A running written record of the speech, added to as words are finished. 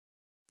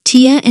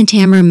Tia and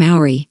Tamera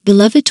Mowry,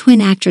 beloved twin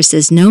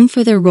actresses known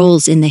for their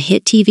roles in the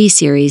hit TV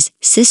series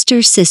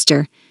Sister,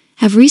 Sister,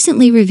 have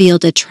recently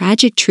revealed a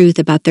tragic truth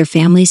about their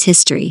family's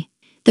history.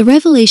 The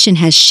revelation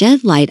has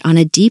shed light on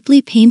a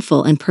deeply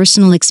painful and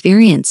personal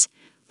experience,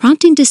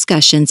 prompting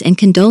discussions and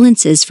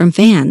condolences from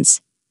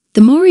fans. The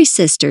Mowry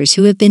sisters,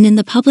 who have been in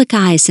the public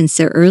eye since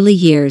their early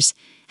years,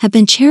 have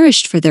been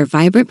cherished for their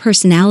vibrant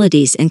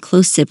personalities and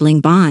close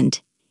sibling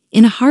bond.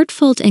 In a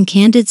heartfelt and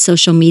candid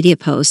social media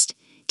post,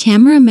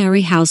 Tamera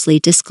Mowry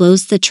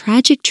disclosed the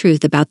tragic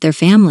truth about their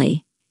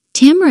family.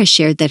 Tamera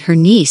shared that her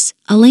niece,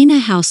 Elena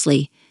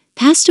Housley,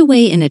 passed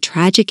away in a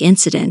tragic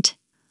incident.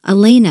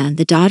 Elena,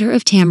 the daughter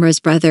of Tamera's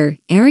brother,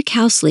 Eric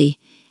Housley,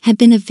 had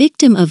been a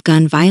victim of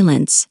gun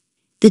violence.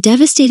 The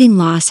devastating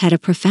loss had a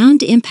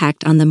profound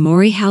impact on the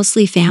Mowry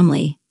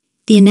family.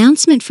 The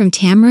announcement from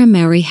Tamera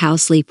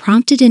Mowry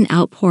prompted an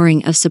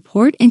outpouring of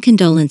support and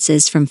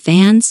condolences from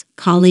fans,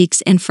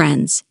 colleagues, and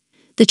friends.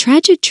 The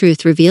tragic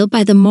truth revealed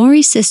by the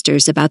Mowry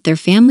sisters about their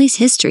family's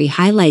history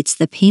highlights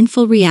the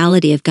painful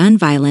reality of gun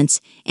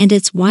violence and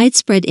its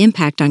widespread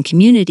impact on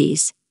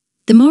communities.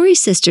 The Mowry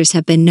sisters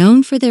have been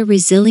known for their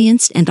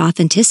resilience and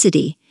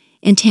authenticity,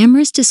 and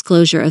Tamera's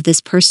disclosure of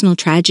this personal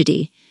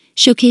tragedy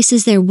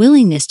showcases their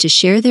willingness to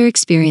share their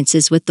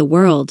experiences with the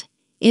world.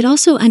 It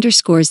also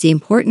underscores the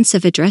importance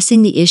of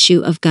addressing the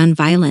issue of gun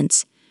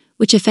violence,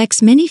 which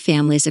affects many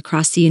families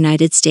across the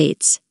United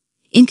States.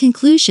 In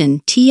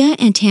conclusion, Tia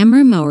and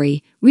Tamera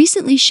Mowry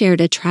recently shared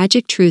a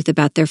tragic truth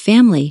about their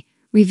family,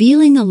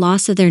 revealing the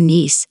loss of their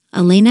niece,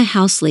 Elena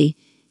Housley,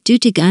 due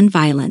to gun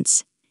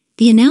violence.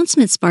 The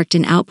announcement sparked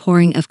an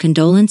outpouring of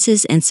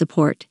condolences and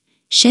support,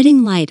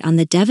 shedding light on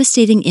the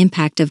devastating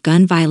impact of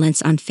gun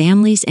violence on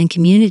families and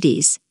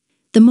communities.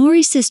 The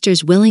Mowry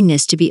sisters'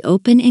 willingness to be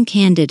open and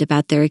candid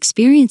about their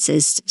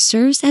experiences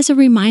serves as a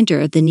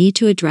reminder of the need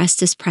to address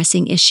this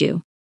pressing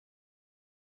issue.